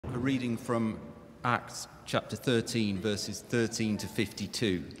A reading from Acts chapter 13, verses 13 to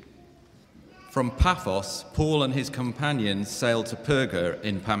 52. From Paphos, Paul and his companions sailed to Perga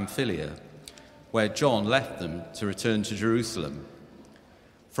in Pamphylia, where John left them to return to Jerusalem.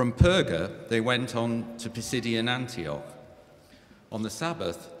 From Perga, they went on to Pisidian Antioch. On the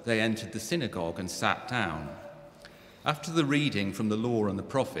Sabbath, they entered the synagogue and sat down. After the reading from the law and the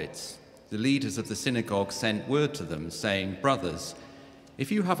prophets, the leaders of the synagogue sent word to them, saying, "Brothers,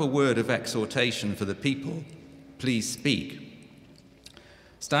 if you have a word of exhortation for the people, please speak."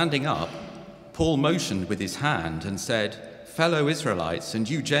 Standing up, Paul motioned with his hand and said, "Fellow Israelites and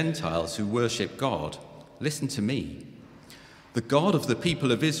you Gentiles who worship God, listen to me. The God of the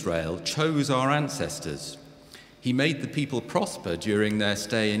people of Israel chose our ancestors. He made the people prosper during their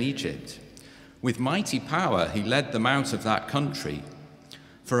stay in Egypt. With mighty power, he led them out of that country.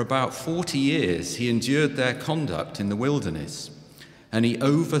 For about 40 years, he endured their conduct in the wilderness, and he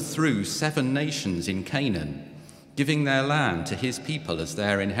overthrew 7 nations in Canaan, giving their land to his people as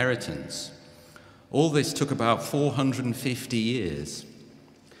their inheritance. All this took about 450 years.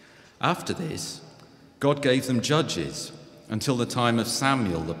 After this, God gave them judges until the time of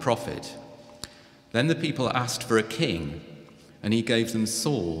Samuel the prophet. Then the people asked for a king, and he gave them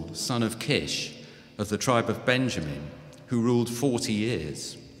Saul, son of Kish, of the tribe of Benjamin, who ruled 40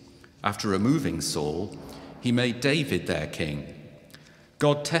 years. After removing Saul, he made David their king.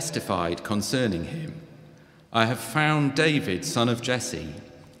 God testified concerning him, "I have found David, son of Jesse,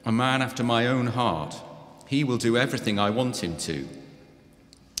 a man after my own heart. He will do everything I want him to."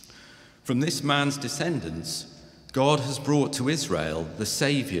 From this man's descendants, God has brought to Israel the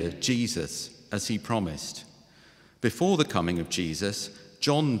Saviour, Jesus, as he promised. Before the coming of Jesus,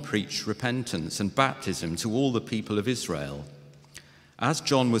 John preached repentance and baptism to all the people of Israel. As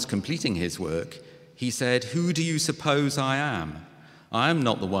John was completing his work, he said, "Who do you suppose I am? I am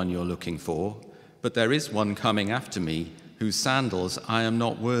not the one you're looking for, but there is one coming after me, whose sandals I am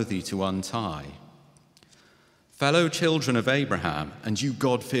not worthy to untie." Fellow children of Abraham, and you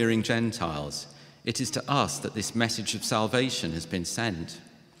God-fearing Gentiles, it is to us that this message of salvation has been sent.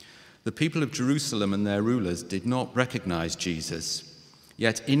 The people of Jerusalem and their rulers did not recognize Jesus,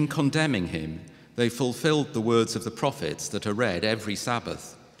 yet in condemning him, they fulfilled the words of the prophets that are read every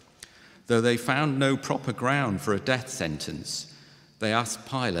Sabbath. Though they found no proper ground for a death sentence, they asked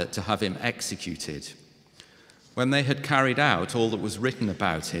Pilate to have him executed. When they had carried out all that was written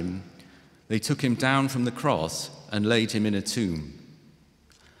about him, they took him down from the cross and laid him in a tomb.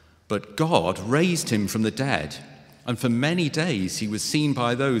 But God raised him from the dead, and for many days he was seen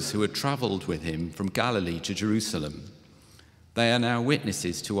by those who had traveled with him from Galilee to Jerusalem. They are now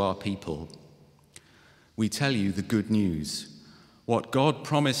witnesses to our people. We tell you the good news. What God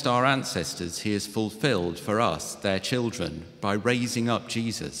promised our ancestors, he has fulfilled for us, their children, by raising up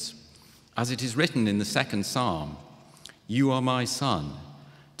Jesus. As it is written in the 2nd Psalm, "You are my son.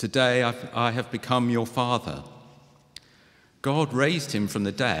 Today I have become your father." God raised him from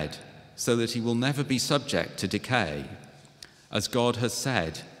the dead so that he will never be subject to decay. As God has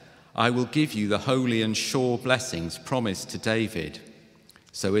said, "I will give you the holy and sure blessings promised to David."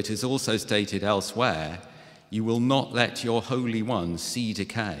 So it is also stated elsewhere, "You will not let your Holy One see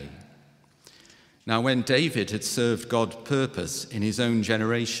decay." Now when David had served God's purpose in his own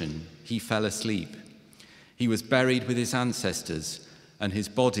generation, he fell asleep. He was buried with his ancestors, and his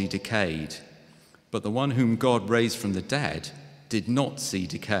body decayed. But the one whom God raised from the dead did not see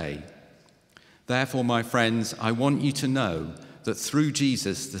decay. Therefore, my friends, I want you to know that through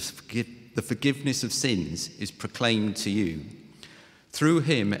Jesus the forgiveness of sins is proclaimed to you. Through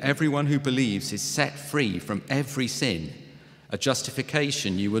him, everyone who believes is set free from every sin, a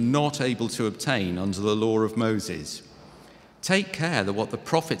justification you were not able to obtain under the law of Moses. Take care that what the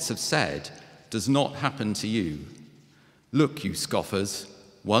prophets have said does not happen to you. Look, you scoffers,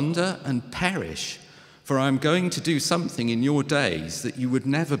 wonder and perish, for I am going to do something in your days that you would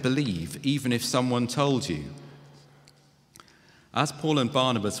never believe, even if someone told you. As Paul and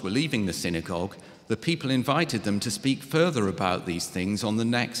Barnabas were leaving the synagogue, the people invited them to speak further about these things on the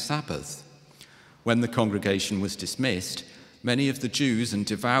next Sabbath. When the congregation was dismissed, many of the Jews and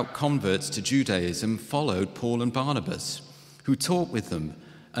devout converts to Judaism followed Paul and Barnabas, who talked with them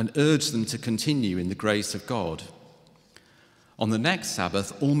and urged them to continue in the grace of God. On the next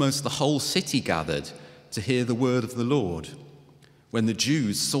Sabbath, almost the whole city gathered to hear the word of the Lord. When the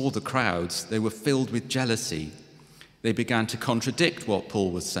Jews saw the crowds, they were filled with jealousy. They began to contradict what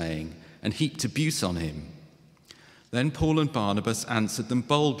Paul was saying and heaped abuse on him. Then Paul and Barnabas answered them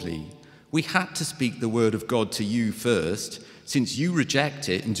boldly, "We had to speak the word of God to you first. Since you reject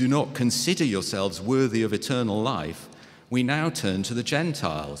it and do not consider yourselves worthy of eternal life, we now turn to the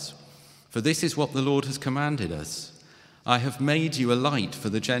Gentiles. For this is what the Lord has commanded us. I have made you a light for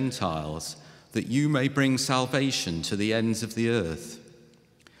the Gentiles, that you may bring salvation to the ends of the earth.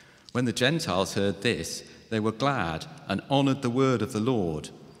 When the Gentiles heard this, they were glad and honoured the word of the Lord,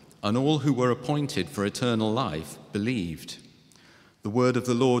 and all who were appointed for eternal life believed. The word of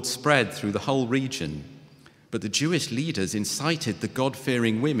the Lord spread through the whole region, but the Jewish leaders incited the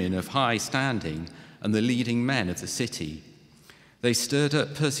God-fearing women of high standing and the leading men of the city. They stirred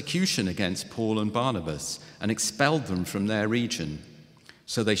up persecution against Paul and Barnabas and expelled them from their region.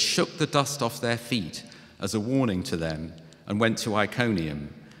 So they shook the dust off their feet as a warning to them and went to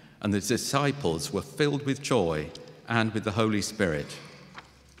Iconium, and the disciples were filled with joy and with the Holy Spirit.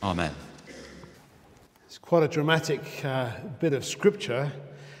 Amen. It's quite a dramatic bit of scripture,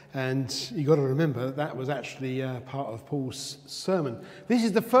 and you've got to remember that was actually part of Paul's sermon. This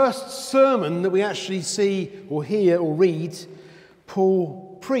is the first sermon that we actually see or hear or read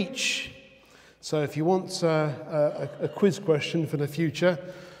Paul preach. So if you want a quiz question for the future,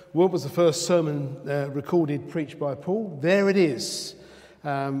 what was the first sermon recorded, preached by Paul? There it is,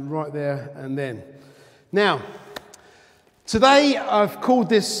 right there and then. Now, today I've called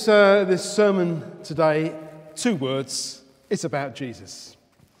this sermon today 2 words. It's about Jesus.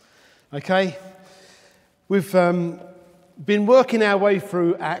 Okay? We've been working our way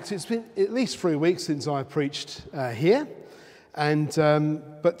through Acts. It's been at least 3 weeks since I preached here.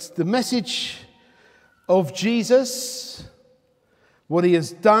 But the message of Jesus, what he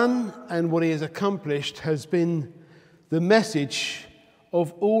has done and what he has accomplished, has been the message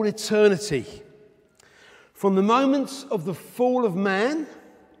of all eternity. From the moment of the fall of man,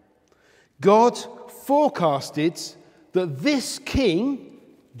 God forecasted that this King,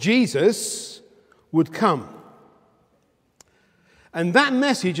 Jesus, would come. And that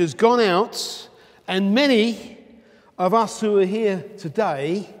message has gone out, and many of us who are here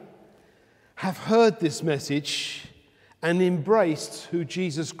today have heard this message and embraced who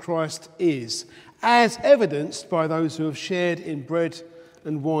Jesus Christ is, as evidenced by those who have shared in bread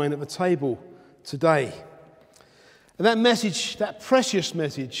and wine at the table today. And that message, that precious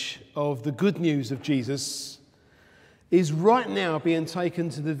message of the good news of Jesus, is right now being taken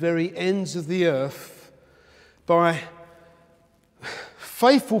to the very ends of the earth by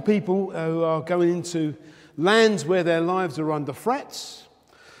faithful people who are going into lands where their lives are under threat,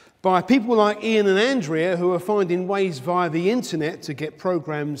 by people like Ian and Andrea who are finding ways via the internet to get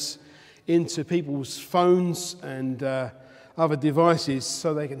programs into people's phones and other devices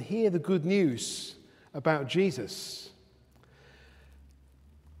so they can hear the good news about Jesus.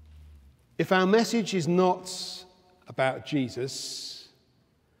 If our message is not about Jesus,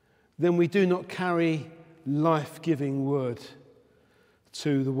 then we do not carry life-giving word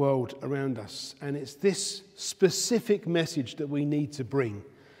to the world around us. And it's this specific message that we need to bring.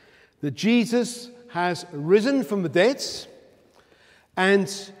 That Jesus has risen from the dead, and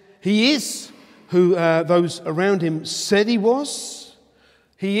he is who those around him said he was.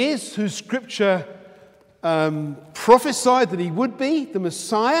 He is who Scripture prophesied that he would be, the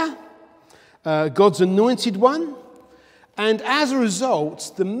Messiah, God's anointed one. And as a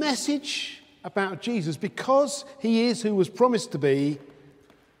result, the message about Jesus, because he is who was promised to be,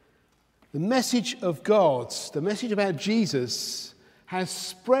 the message of God, the message about Jesus, has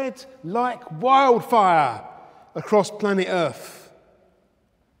spread like wildfire across planet Earth.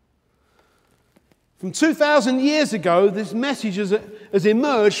 From 2,000 years ago, this message has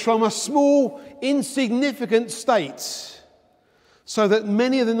emerged from a small, insignificant state, so that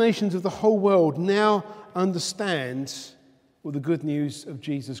many of the nations of the whole world now understand what the good news of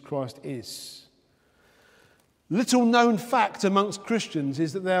Jesus Christ is. Little known fact amongst Christians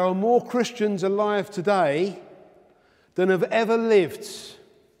is that there are more Christians alive today than have ever lived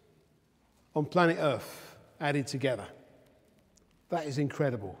on planet Earth added together. That is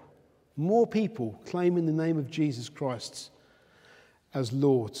incredible. More people claiming the name of Jesus Christ as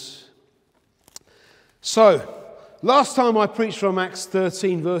Lord. So, last time I preached from Acts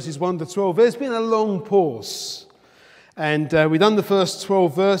 13 verses 1 to 12, there's been a long pause. And we've done the first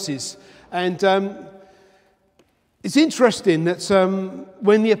 12 verses. And it's interesting that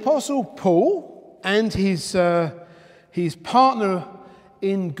when the Apostle Paul and his partner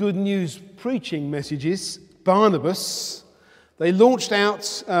in good news preaching messages, Barnabas, they launched out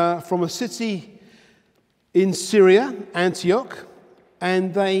from a city in Syria, Antioch,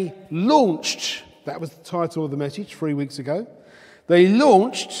 and they launched, that was the title of the message 3 weeks ago, they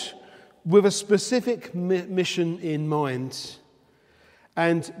launched with a specific mission in mind.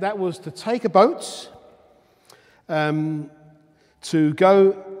 And that was to take a boat, to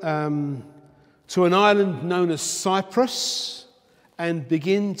go to an island known as Cyprus and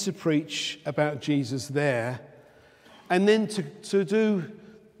begin to preach about Jesus there, and then to do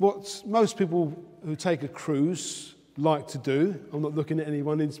what most people who take a cruise like to do. I'm not looking at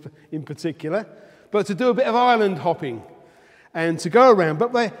anyone in particular, but to do a bit of island hopping and to go around.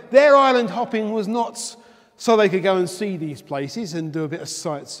 But their island hopping was not so they could go and see these places and do a bit of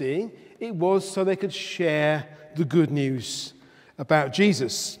sightseeing. It was so they could share the good news about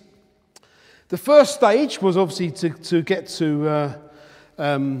Jesus. The first stage was obviously to get to,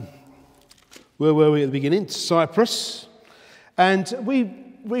 where were we at the beginning? To Cyprus. And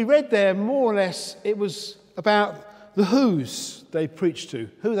we read there more or less it was about the who's they preached to,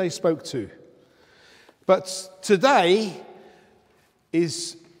 who they spoke to. But today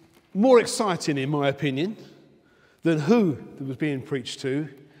is more exciting, in my opinion, than who that was being preached to.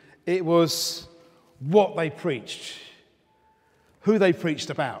 It was what they preached, who they preached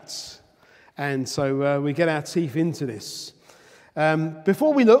about. And so we get our teeth into this.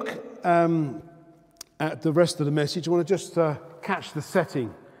 Before we look at the rest of the message, I want to just catch the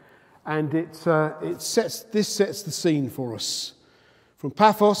setting. And it sets the scene for us. From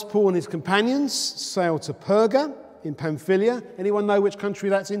Paphos, Paul and his companions sailed to Perga in Pamphylia. Anyone know which country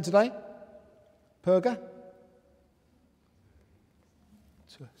that's in today? Perga?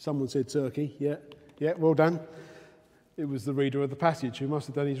 Someone said Turkey. Yeah, well done. It was the reader of the passage who must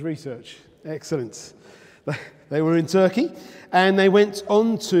have done his research. Excellent. They were in Turkey, and they went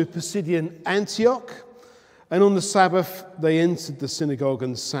on to Pisidian Antioch, and on the Sabbath they entered the synagogue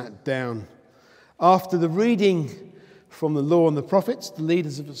and sat down. After the reading from the law and the prophets, the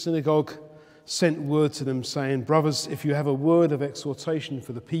leaders of the synagogue sent word to them saying, "Brothers, if you have a word of exhortation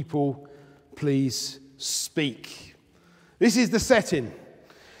for the people, please speak." This is the setting.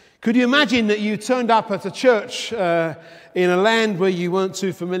 Could you imagine that you turned up at a church in a land where you weren't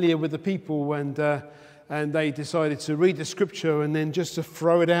too familiar with the people, and they decided to read the scripture and then just to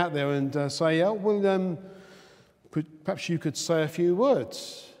throw it out there and say, "Oh, well, perhaps you could say a few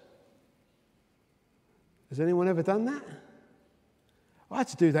words." Has anyone ever done that? I had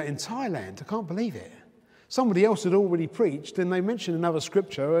to do that in Thailand. I can't believe it. Somebody else had already preached, and they mentioned another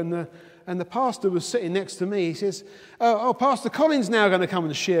scripture, and the pastor was sitting next to me. He says, "Oh, Pastor Colin's now going to come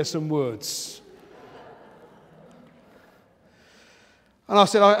and share some words." And I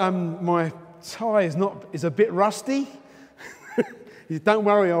said, "My Thai is a bit rusty." He said, "Don't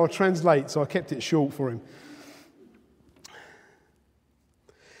worry, I'll translate." So I kept it short for him.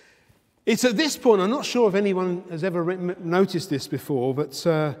 It's at this point, I'm not sure if anyone has ever noticed this before, but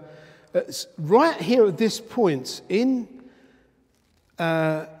it's right here at this point in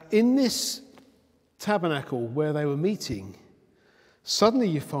this tabernacle where they were meeting, suddenly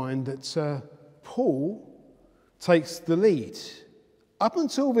you find that Paul takes the lead. Up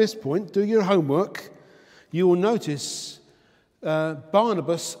until this point, do your homework, you will notice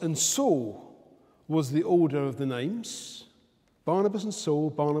Barnabas and Saul was the order of the names. Barnabas and Saul,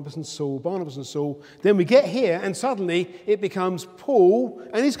 Barnabas and Saul, Barnabas and Saul. Then we get here and suddenly it becomes Paul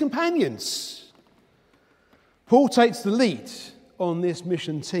and his companions. Paul takes the lead on this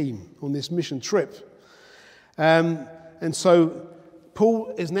mission team, on this mission trip. And so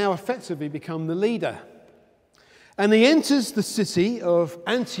Paul is now effectively become the leader. And he enters the city of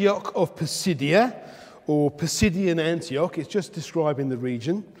Antioch of Pisidia, or Pisidian Antioch. It's just describing the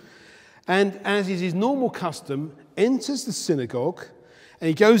region. And as is his normal custom, enters the synagogue, and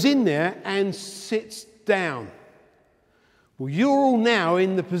he goes in there and sits down. Well, you're all now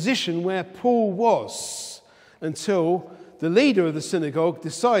in the position where Paul was until the leader of the synagogue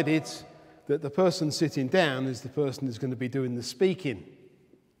decided that the person sitting down is the person who's going to be doing the speaking.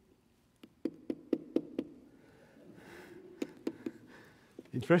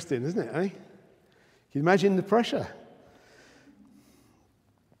 Interesting, isn't it, eh? Can you imagine the pressure?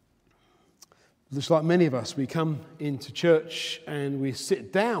 Just like many of us, we come into church and we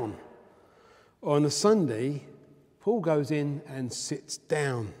sit down. On a Sunday, Paul goes in and sits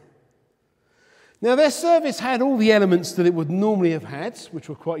down. Now, their service had all the elements that it would normally have had, which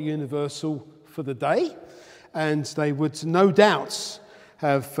were quite universal for the day. And they would no doubt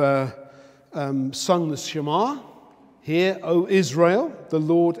have sung the Shema. "Hear, O Israel, the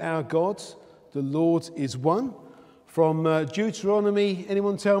Lord our God, the Lord is one." From Deuteronomy,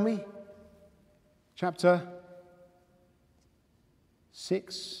 anyone tell me? Chapter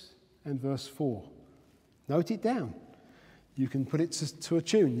 6 and verse 4. Note it down. You can put it to a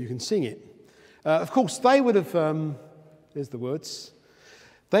tune. You can sing it. Of course, they would have, there's the words,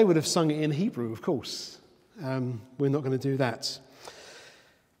 they would have sung it in Hebrew, of course. We're not going to do that.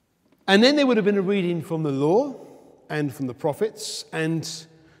 And then there would have been a reading from the law and from the prophets, and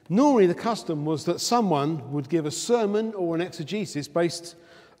Normally the custom was that someone would give a sermon or an exegesis based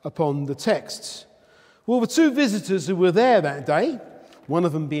upon the texts. Well, the two visitors who were there that day, one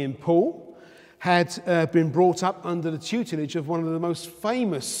of them being Paul, had been brought up under the tutelage of one of the most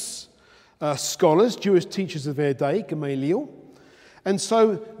famous scholars, Jewish teachers of their day, Gamaliel. And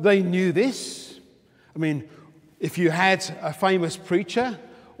so they knew this. I mean, if you had a famous preacher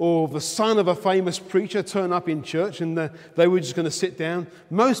or the son of a famous preacher turn up in church and they were just going to sit down,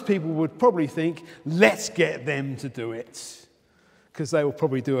 most people would probably think, let's get them to do it, because they will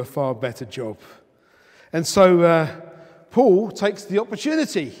probably do a far better job. And so Paul takes the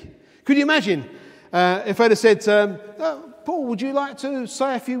opportunity. Could you imagine if they'd have said, Paul, would you like to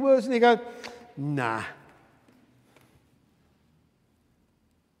say a few words? And he'd go, nah.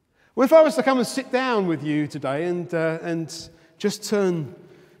 Well, if I was to come and sit down with you today and just turn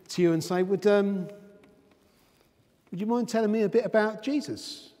to you and say, would you mind telling me a bit about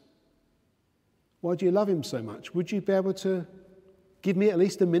Jesus? Why do you love him so much? Would you be able to give me at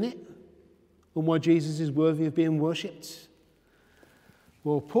least a minute on why Jesus is worthy of being worshipped?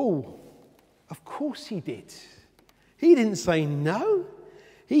 Well, Paul, of course he did. He didn't say no.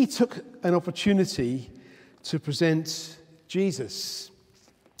 He took an opportunity to present Jesus.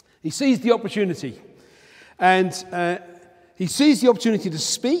 He seized the opportunity, and he seized the opportunity to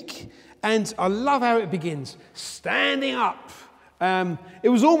speak, and I love how it begins, standing up. It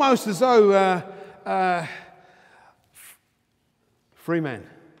was almost as though, free man,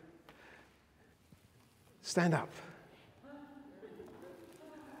 stand up.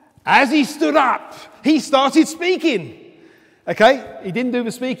 As he stood up, he started speaking. Okay, he didn't do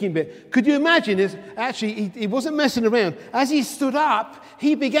the speaking bit. Could you imagine? Actually, he wasn't messing around. As he stood up,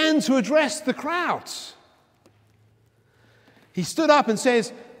 he began to address the crowd. He stood up and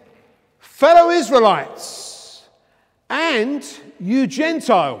says, fellow Israelites and you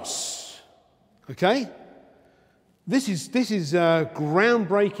Gentiles. Okay? This is a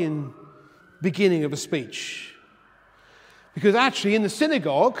groundbreaking beginning of a speech. Because actually in the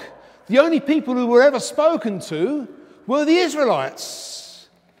synagogue, the only people who were ever spoken to were the Israelites,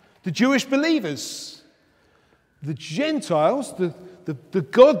 the Jewish believers. The Gentiles, the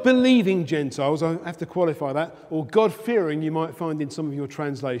God-believing Gentiles, I have to qualify that, or God-fearing you might find in some of your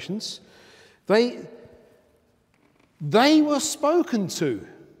translations, they were spoken to.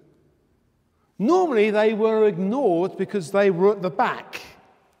 Normally they were ignored because they were at the back.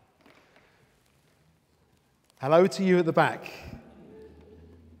 Hello to you at the back.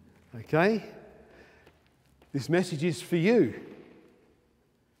 Okay? This message is for you,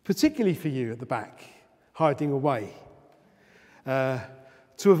 particularly for you at the back, hiding away,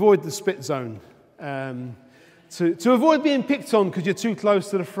 to avoid the spit zone, to avoid being picked on because you're too close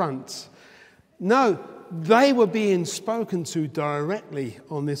to the front. No, they were being spoken to directly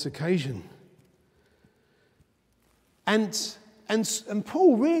on this occasion. And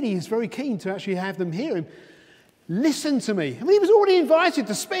Paul really is very keen to actually have them hear him. Listen to me. I mean, he was already invited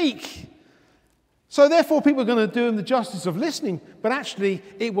to speak. So therefore, people are going to do him the justice of listening. But actually,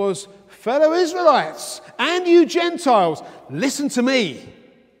 it was, fellow Israelites and you Gentiles, listen to me.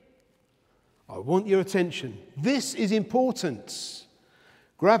 I want your attention. This is important.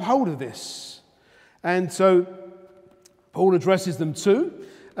 Grab hold of this. And so, Paul addresses them too.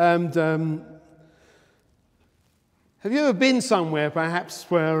 And have you ever been somewhere, perhaps,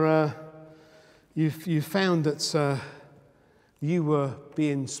 where you found that you were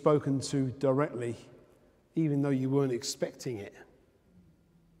being spoken to directly, even though you weren't expecting it?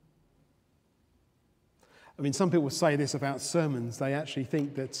 I mean, some people say this about sermons. They actually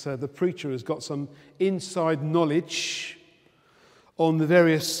think that the preacher has got some inside knowledge on the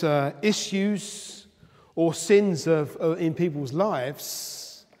various issues or sins in people's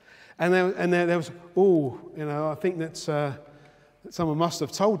lives. And there was, I think that someone must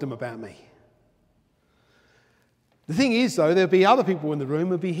have told them about me. The thing is, though, there'll be other people in the room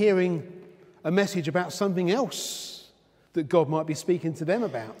who'll be hearing a message about something else that God might be speaking to them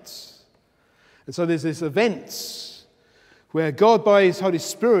about. And so there's this event where God, by his Holy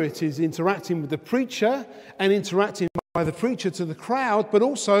Spirit, is interacting with the preacher and interacting by the preacher to the crowd, but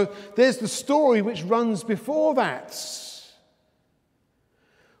also there's the story which runs before that,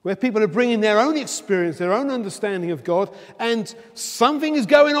 where people are bringing their own experience, their own understanding of God, and something is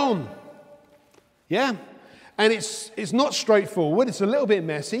going on. Yeah? And it's not straightforward, it's a little bit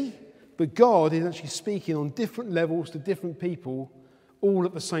messy, but God is actually speaking on different levels to different people all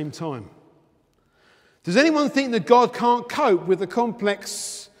at the same time. Does anyone think that God can't cope with the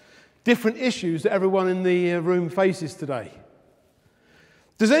complex, different issues that everyone in the room faces today?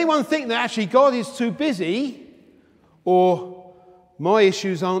 Does anyone think that actually God is too busy or my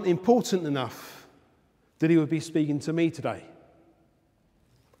issues aren't important enough that he would be speaking to me today.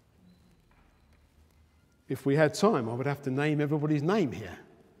 If we had time, I would have to name everybody's name here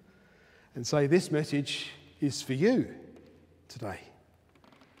and say, this message is for you today.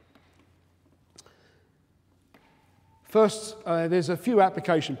 First, there's a few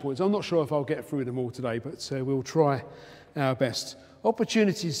application points. I'm not sure if I'll get through them all today, but we'll try our best.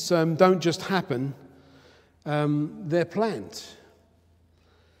 Opportunities don't just happen, they're planned.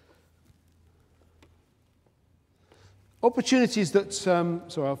 Opportunities that,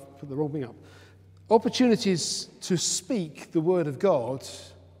 sorry, I've put the wrong thing up. Opportunities to speak the word of God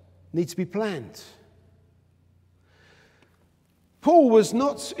need to be planned. Paul was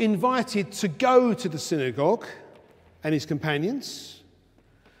not invited to go to the synagogue and his companions.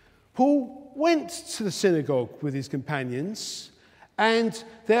 Paul went to the synagogue with his companions, and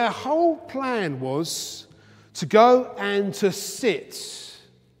their whole plan was to go and to sit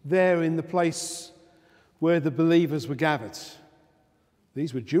there in the place where the believers were gathered.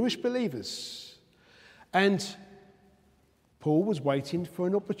 These were Jewish believers. And Paul was waiting for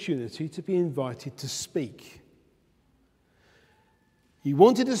an opportunity to be invited to speak. He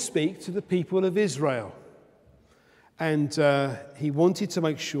wanted to speak to the people of Israel. And he wanted to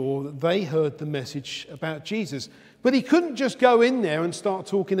make sure that they heard the message about Jesus. But he couldn't just go in there and start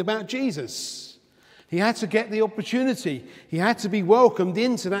talking about Jesus. He had to get the opportunity. He had to be welcomed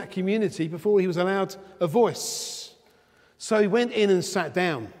into that community before he was allowed a voice. So he went in and sat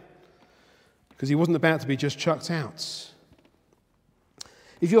down, because he wasn't about to be just chucked out.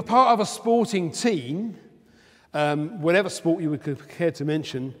 If you're part of a sporting team, whatever sport you would care to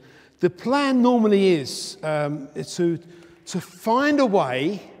mention, the plan normally is to find a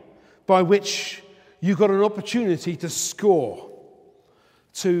way by which you've got an opportunity to score,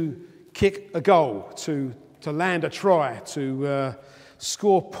 to kick a goal, to land a try, to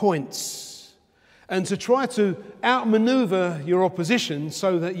score points, and to try to outmaneuver your opposition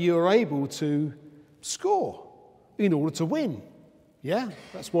so that you're able to score in order to win. Yeah,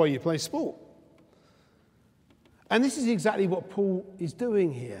 that's why you play sport. And this is exactly what Paul is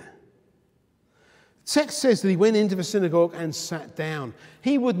doing here. The text says that he went into the synagogue and sat down.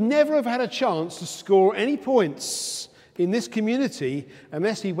 He would never have had a chance to score any points in this community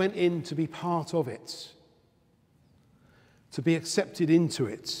unless he went in to be part of it, to be accepted into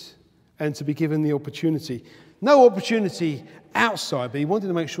it, and to be given the opportunity. No opportunity outside, but he wanted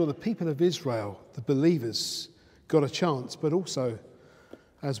to make sure the people of Israel, the believers, got a chance, but also,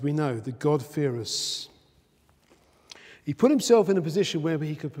 as we know, the God-fearers. He put himself in a position where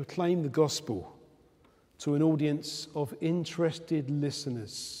he could proclaim the gospel to an audience of interested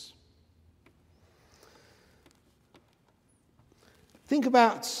listeners. Think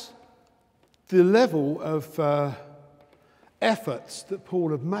about the level of efforts that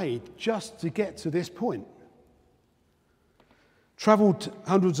Paul had made just to get to this point. Travelled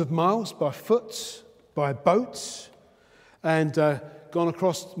hundreds of miles by foot, by boat, and gone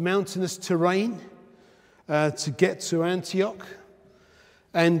across mountainous terrain to get to Antioch.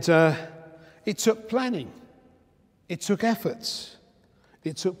 And it took planning, it took effort,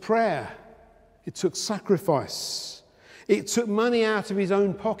 it took prayer, it took sacrifice, it took money out of his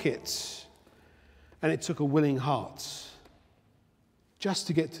own pocket, and it took a willing heart just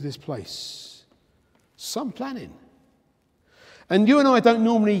to get to this place. Some planning. And you and I don't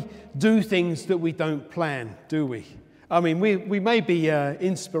normally do things that we don't plan, do we? I mean, we may be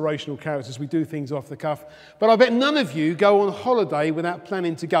inspirational characters, we do things off the cuff, but I bet none of you go on holiday without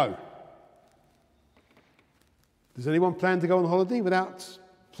planning to go. Does anyone plan to go on holiday without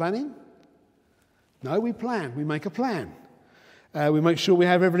planning? No, we plan. We make a plan. We make sure we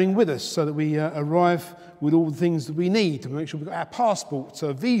have everything with us so that we arrive with all the things that we need. We make sure we've got our passports,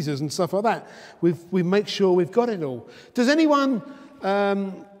 our visas and stuff like that. We make sure we've got it all. Does anyone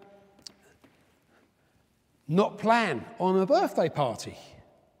not plan on a birthday party?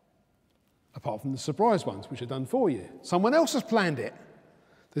 Apart from the surprise ones, which are done for you. Someone else has planned it.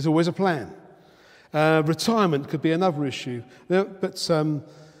 There's always a plan. Retirement could be another issue. But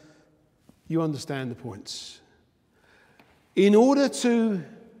you understand the points. In order to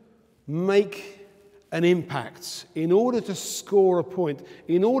make an impact, in order to score a point,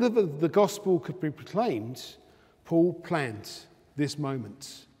 in order that the gospel could be proclaimed, Paul planned this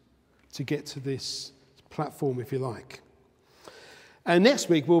moment to get to this platform, if you like. And next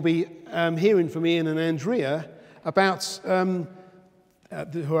week we'll be hearing from Ian and Andrea about, who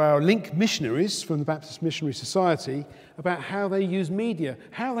are our link missionaries from the Baptist Missionary Society, about how they use media,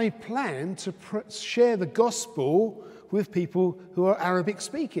 how they plan to share the gospel with people who are Arabic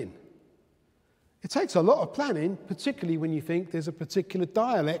speaking. It takes a lot of planning, particularly when you think there's a particular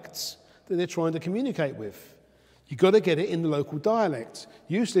dialect that they're trying to communicate with. You've got to get it in the local dialect.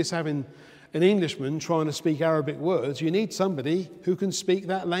 Useless having an Englishman trying to speak Arabic words. You need somebody who can speak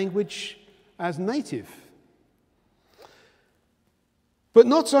that language as native. But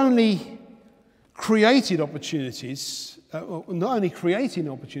not only creating opportunities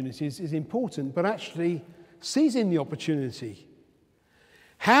is important, but actually seizing the opportunity.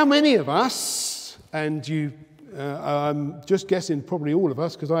 How many of us, and I'm just guessing probably all of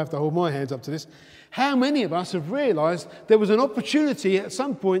us, because I have to hold my hands up to this, how many of us have realised there was an opportunity at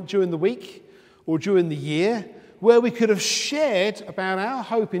some point during the week or during the year where we could have shared about our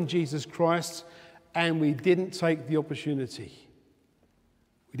hope in Jesus Christ and we didn't take the opportunity?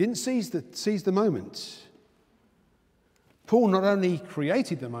 We didn't seize the moment. Paul not only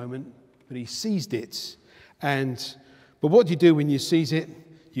created the moment, but he seized it. But what do you do when you seize it?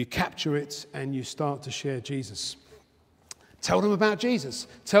 You capture it and you start to share Jesus. Tell them about Jesus.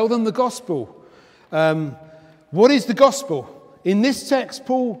 Tell them the gospel. What is the gospel? In this text,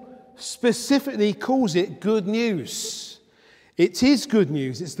 Paul specifically calls it good news. It is good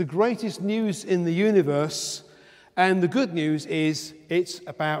news. It's the greatest news in the universe. And the good news is it's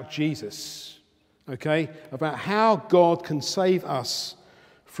about Jesus. Okay? About how God can save us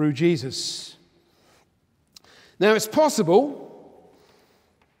through Jesus. Now, it's possible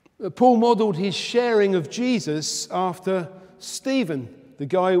that Paul modelled his sharing of Jesus after Stephen, the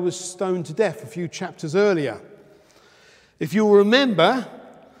guy who was stoned to death a few chapters earlier. If you'll remember,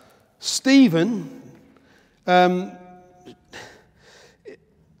 Stephen, I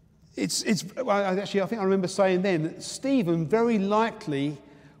think I remember saying then that Stephen very likely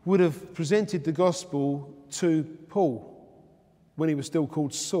would have presented the gospel to Paul when he was still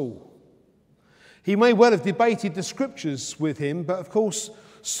called Saul. He may well have debated the scriptures with him, but of course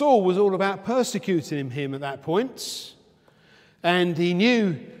Saul was all about persecuting him at that point. And he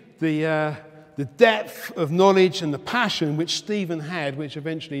knew the depth of knowledge and the passion which Stephen had, which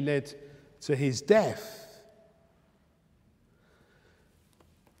eventually led to his death.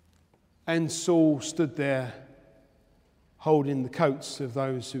 And Saul stood there holding the coats of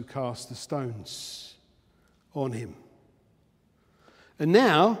those who cast the stones on him. And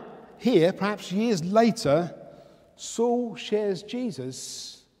now, here, perhaps years later, Saul shares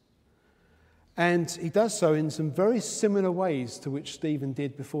Jesus, and he does so in some very similar ways to which Stephen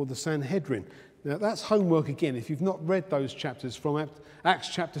did before the Sanhedrin. Now, that's homework again. If you've not read those chapters from Acts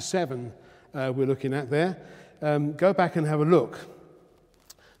chapter 7, we're looking at there, go back and have a look.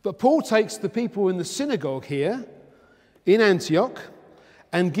 But Paul takes the people in the synagogue here in Antioch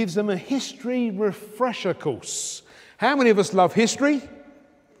and gives them a history refresher course. How many of us love history?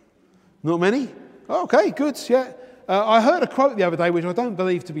 Not many? Okay, good, yeah. I heard a quote the other day, which I don't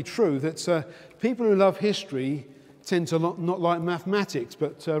believe to be true, that people who love history tend to not like mathematics,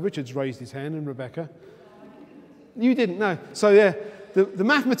 but Richard's raised his hand, and Rebecca. You didn't know. So yeah, the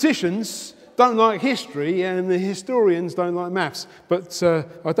mathematicians don't like history and the historians don't like maths, but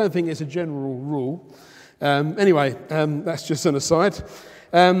I don't think it's a general rule. Anyway, that's just an aside.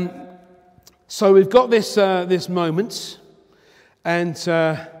 So we've got this moment, and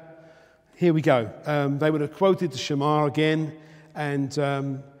here we go. They would have quoted the Shema again,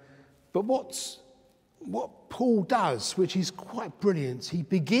 but what Paul does, which is quite brilliant, he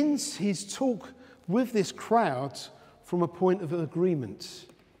begins his talk with this crowd from a point of agreement.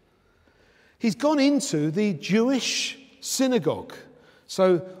 He's gone into the Jewish synagogue.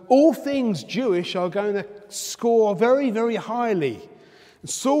 So all things Jewish are going to score very, very highly.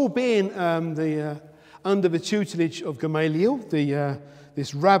 Saul being under the tutelage of Gamaliel,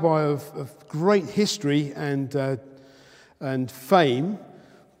 this rabbi of great history and fame,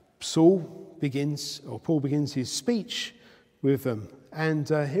 Paul begins his speech with them. And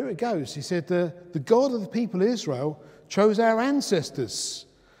here it goes. He said, the God of the people of Israel chose our ancestors.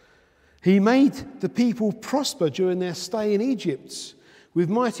 He made the people prosper during their stay in Egypt. With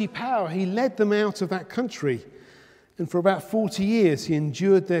mighty power, he led them out of that country. And for about 40 years, he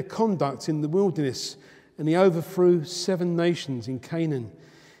endured their conduct in the wilderness. And he overthrew 7 nations in Canaan,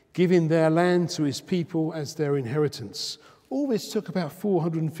 giving their land to his people as their inheritance. All this took about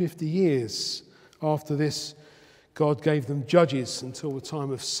 450 years. After this, God gave them judges until the time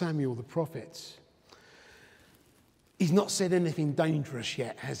of Samuel the prophet. He's not said anything dangerous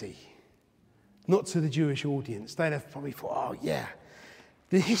yet, has he? Not to the Jewish audience. They'd have probably thought, oh yeah,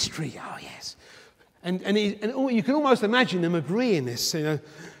 the history, oh yes. And you can almost imagine them agreeing this, you know.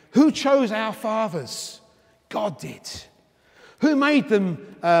 Who chose our fathers? God did. Who made them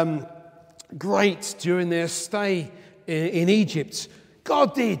great during their stay in Egypt?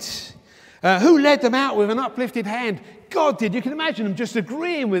 God did. Who led them out with an uplifted hand? God did. You can imagine them just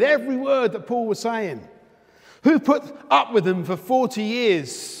agreeing with every word that Paul was saying. Who put up with them for 40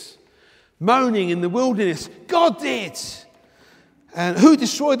 years, moaning in the wilderness? God did. And who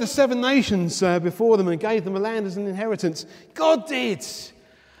destroyed the 7 nations before them and gave them a land as an inheritance? God did.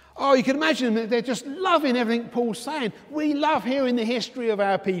 Oh, you can imagine that they're just loving everything Paul's saying. We love hearing the history of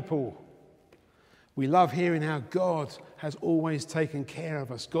our people. We love hearing how God has always taken care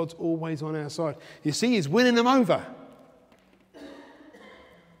of us. God's always on our side. You see, he's winning them over.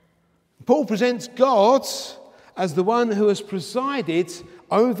 Paul presents God as the one who has presided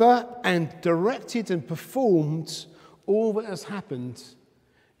over and directed and performed all that has happened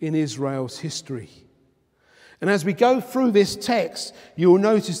in Israel's history. And as we go through this text, you'll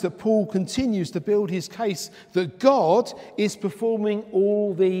notice that Paul continues to build his case that God is performing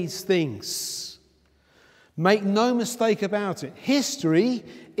all these things. Make no mistake about it. History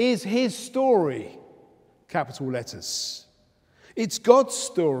is his story, capital letters. It's God's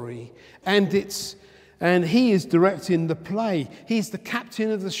story, and he is directing the play. He's the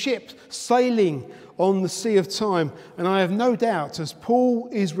captain of the ship sailing on the sea of time. And I have no doubt, as Paul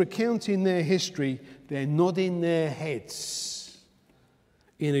is recounting their history, they're nodding their heads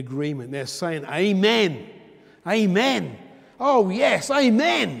in agreement. They're saying, Amen. Amen. Oh, yes,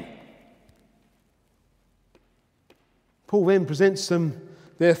 Amen. Paul then presents them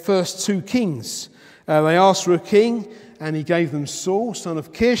their first 2 kings. They asked for a king, and he gave them Saul, son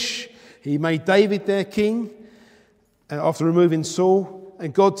of Kish. He made David their king after removing Saul.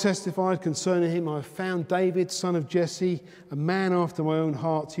 And God testified concerning him, I have found David, son of Jesse, a man after my own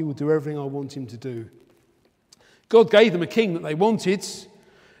heart. He will do everything I want him to do. God gave them a king that they wanted.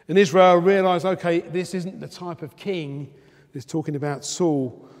 And Israel realized, okay, this isn't the type of king. It's talking about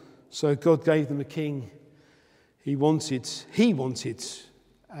Saul. So God gave them a king he wanted.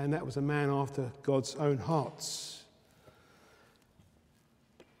 And that was a man after God's own heart.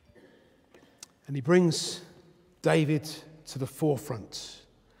 And he brings David to the forefront.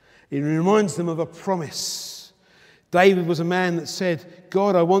 It reminds them of a promise. David was a man that said,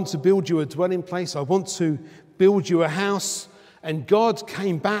 God, I want to build you a dwelling place. I want to build you a house. And God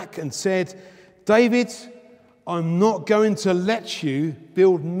came back and said, David, I'm not going to let you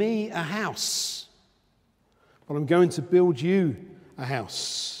build me a house, but I'm going to build you a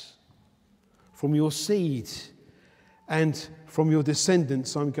house. From your seed and from your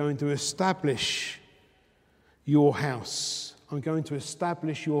descendants, I'm going to establish your house. I'm going to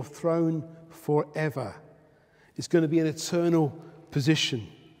establish your throne forever. It's going to be an eternal position,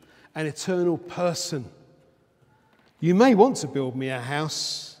 an eternal person. You may want to build me a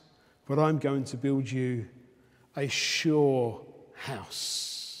house, but I'm going to build you a sure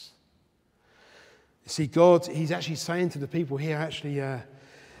house. You see, God, he's actually saying to the people here,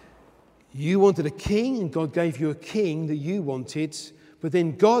 you wanted a king, and God gave you a king that you wanted. But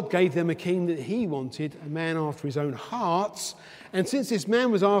then God gave them a king that he wanted, a man after his own heart. And since this man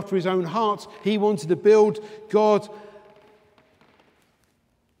was after his own heart, he wanted to build God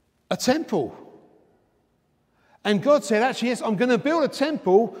a temple. And God said, actually, yes, I'm going to build a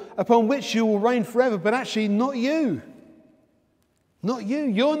temple upon which you will reign forever, but actually not you. Not you.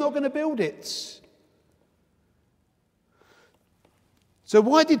 You're not going to build it. So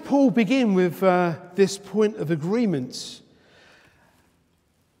why did Paul begin with this point of agreement?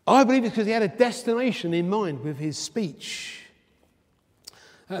 I believe it's because he had a destination in mind with his speech.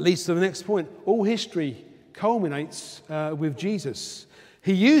 That leads to the next point. All history culminates with Jesus.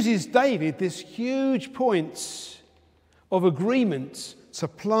 He uses David, this huge point of agreement, to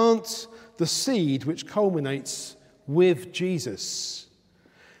plant the seed which culminates with Jesus.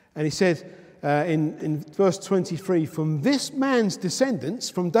 And he said in verse 23, from this man's descendants,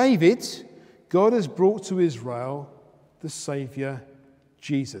 from David, God has brought to Israel the Saviour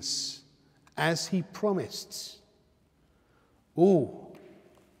Jesus, as he promised. Oh,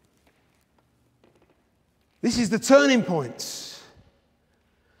 this is the turning point.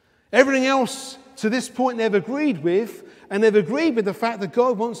 Everything else to this point they've agreed with, and they've agreed with the fact that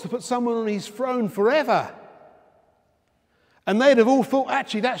God wants to put someone on his throne forever. And they'd have all thought,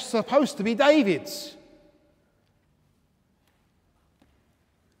 actually, that's supposed to be David's.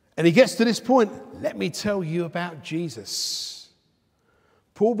 And he gets to this point, let me tell you about Jesus.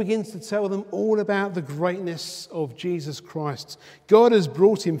 Paul begins to tell them all about the greatness of Jesus Christ. God has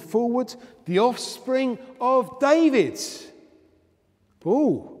brought him forward, the offspring of David.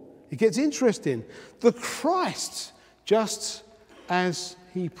 Oh, it gets interesting. The Christ, just as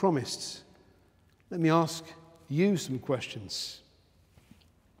he promised. Let me ask you some questions.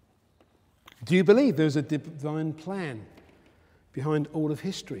 Do you believe there's a divine plan behind all of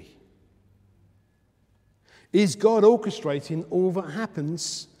history? Is God orchestrating all that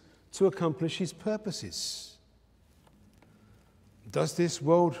happens to accomplish his purposes? Does this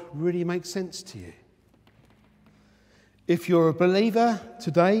world really make sense to you? If you're a believer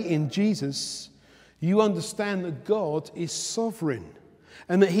today in Jesus, you understand that God is sovereign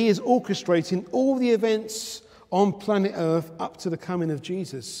and that he is orchestrating all the events on planet Earth up to the coming of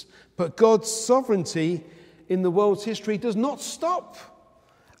Jesus. But God's sovereignty in the world's history does not stop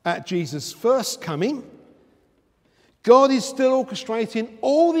at Jesus' first coming. God is still orchestrating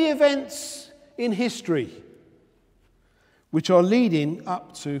all the events in history which are leading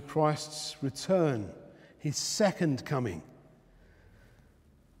up to Christ's return, his second coming,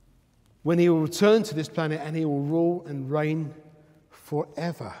 when he will return to this planet and he will rule and reign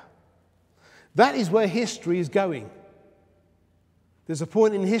forever. That is where history is going. There's a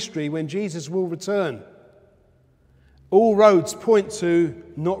point in history when Jesus will return. All roads point to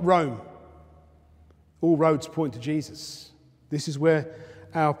not Rome. All roads point to Jesus. This is where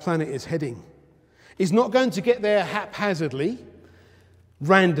our planet is heading. It's not going to get there haphazardly,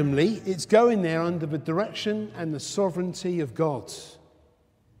 randomly. It's going there under the direction and the sovereignty of God.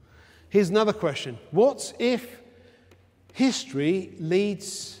 Here's another question. What if history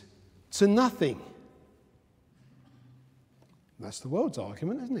leads to nothing? That's the world's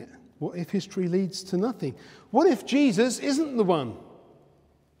argument, isn't it? What if history leads to nothing? What if Jesus isn't the one?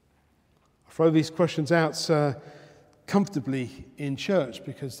 I throw these questions out comfortably in church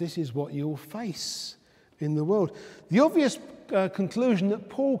because this is what you'll face in the world. The obvious conclusion that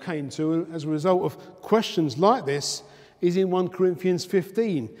Paul came to as a result of questions like this is in 1 Corinthians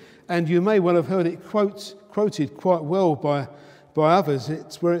 15. And you may well have heard it quoted quite well by others.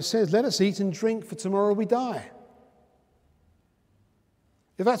 It's where it says, "Let us eat and drink, for tomorrow we die."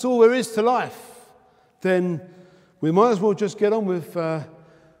 If that's all there is to life, then we might as well just get on with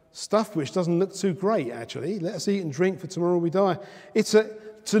stuff which doesn't look too great, actually. Let us eat and drink, for tomorrow we die. It's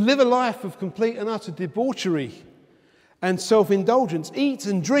to live a life of complete and utter debauchery and self-indulgence. Eat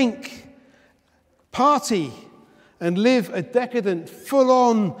and drink, party, and live a decadent,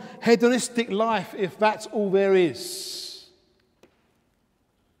 full-on, hedonistic life if that's all there is.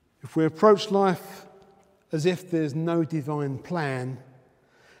 If we approach life as if there's no divine plan,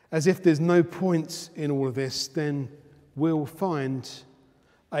 as if there's no point in all of this, then we'll find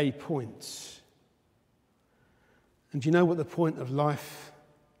a point. And do you know what the point of life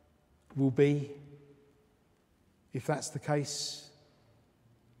will be if that's the case?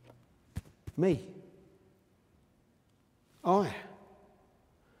 Me. I.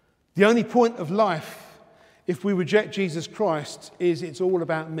 The only point of life, if we reject Jesus Christ, is it's all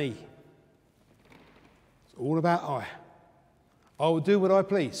about me. It's all about I. I will do what I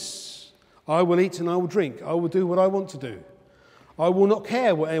please. I will eat and I will drink. I will do what I want to do. I will not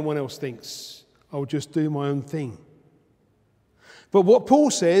care what anyone else thinks. I will just do my own thing. But what Paul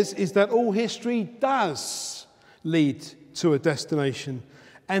says is that all history does lead to a destination,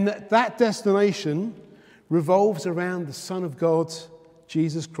 and that destination revolves around the Son of God,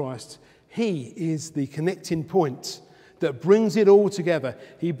 Jesus Christ. He is the connecting point that brings it all together.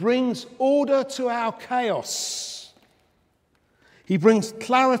 He brings order to our chaos. He brings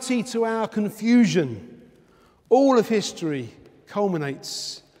clarity to our confusion. All of history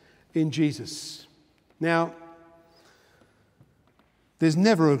culminates in Jesus. Now, there's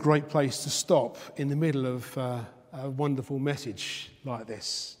never a great place to stop in the middle of a wonderful message like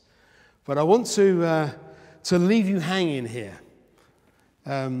this. But I want to leave you hanging here,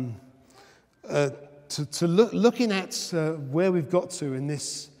 looking at where we've got to in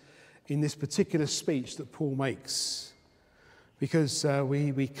this particular speech that Paul makes, because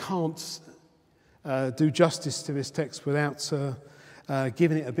we can't do justice to this text without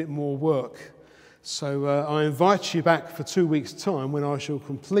giving it a bit more work. So I invite you back for 2 weeks' time when I shall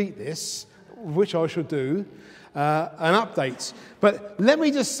complete this, which I shall do, an update. But let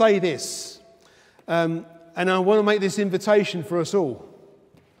me just say this, and I want to make this invitation for us all,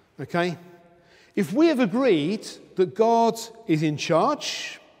 okay? If we have agreed that God is in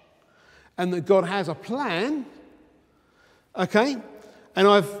charge and that God has a plan, okay, and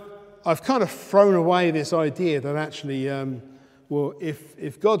I've kind of thrown away this idea that actually, well,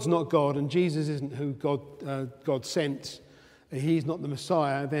 if God's not God and Jesus isn't who God sent, he's not the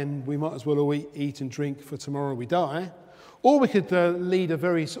Messiah, then we might as well all eat and drink, for tomorrow we die. Or we could lead a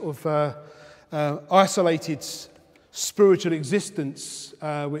very sort of isolated spiritual existence,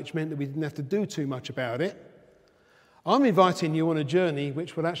 which meant that we didn't have to do too much about it. I'm inviting you on a journey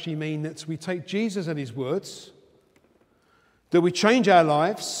which will actually mean that we take Jesus at his words, that we change our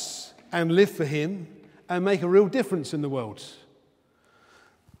lives and live for him and make a real difference in the world.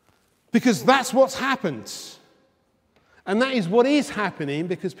 Because that's what's happened. And that is what is happening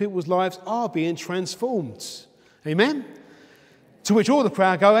because people's lives are being transformed. Amen? To which all the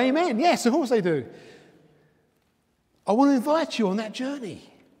crowd go, amen. Yes, of course they do. I want to invite you on that journey.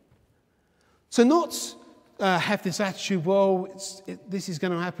 So not have this attitude, well, this is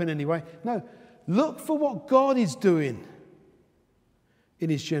going to happen anyway. No, look for what God is doing in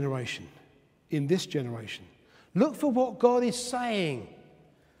his generation, in this generation. Look for what God is saying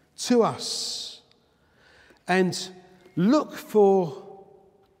to us. And look for,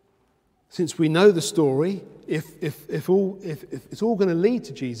 since we know the story, if it's all going to lead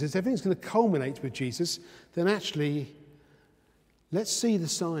to Jesus, everything's going to culminate with Jesus, then actually, let's see the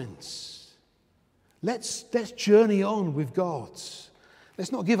signs. Let's journey on with God.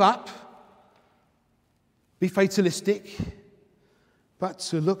 Let's not give up, be fatalistic, but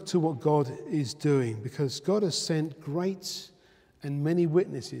to look to what God is doing, because God has sent great and many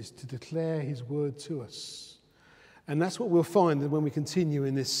witnesses to declare his word to us. And that's what we'll find when we continue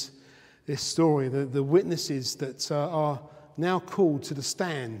in this story, the witnesses that are now called to the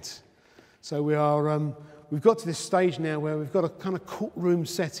stand. So we've got to this stage now where we've got a kind of courtroom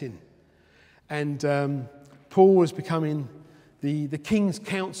setting. And Paul is becoming the king's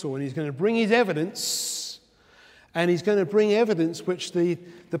counsel, and he's going to bring his evidence, and he's going to bring evidence which the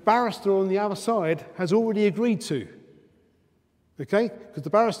barrister on the other side has already agreed to. Okay? Because the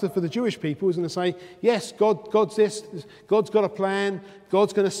barrister for the Jewish people is going to say, yes, God's this, God's got a plan,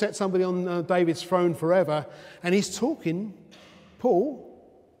 God's going to set somebody on David's throne forever. And he's talking, Paul,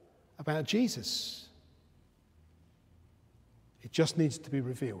 about Jesus. It just needs to be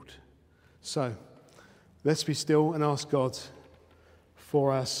revealed. So, let's be still and ask God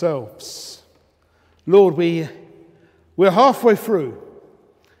for ourselves. Lord, we're halfway through,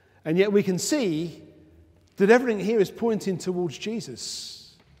 and yet we can see that everything here is pointing towards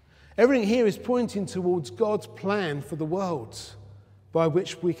Jesus. Everything here is pointing towards God's plan for the world by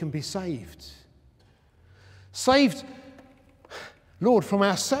which we can be saved. Saved, Lord, from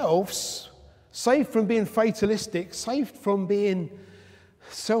ourselves, saved from being fatalistic, saved from being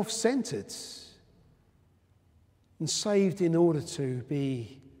self-centered, and saved in order to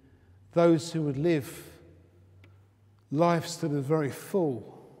be those who would live lives that are very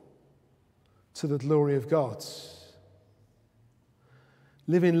full to the glory of God.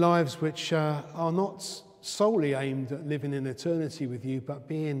 Living lives which are not solely aimed at living in eternity with you, but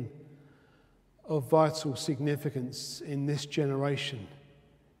being of vital significance in this generation,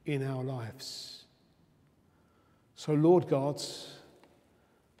 in our lives. So, Lord God,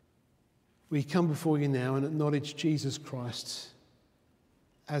 we come before you now and acknowledge Jesus Christ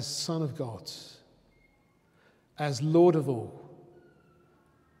as Son of God, as Lord of all,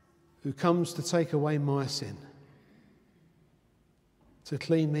 who comes to take away my sin, to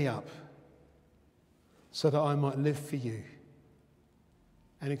clean me up, so that I might live for you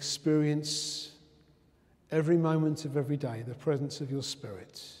and experience every moment of every day the presence of your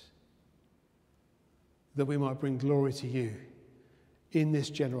Spirit, that we might bring glory to you in this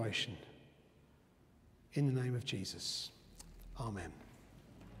generation. In the name of Jesus. Amen.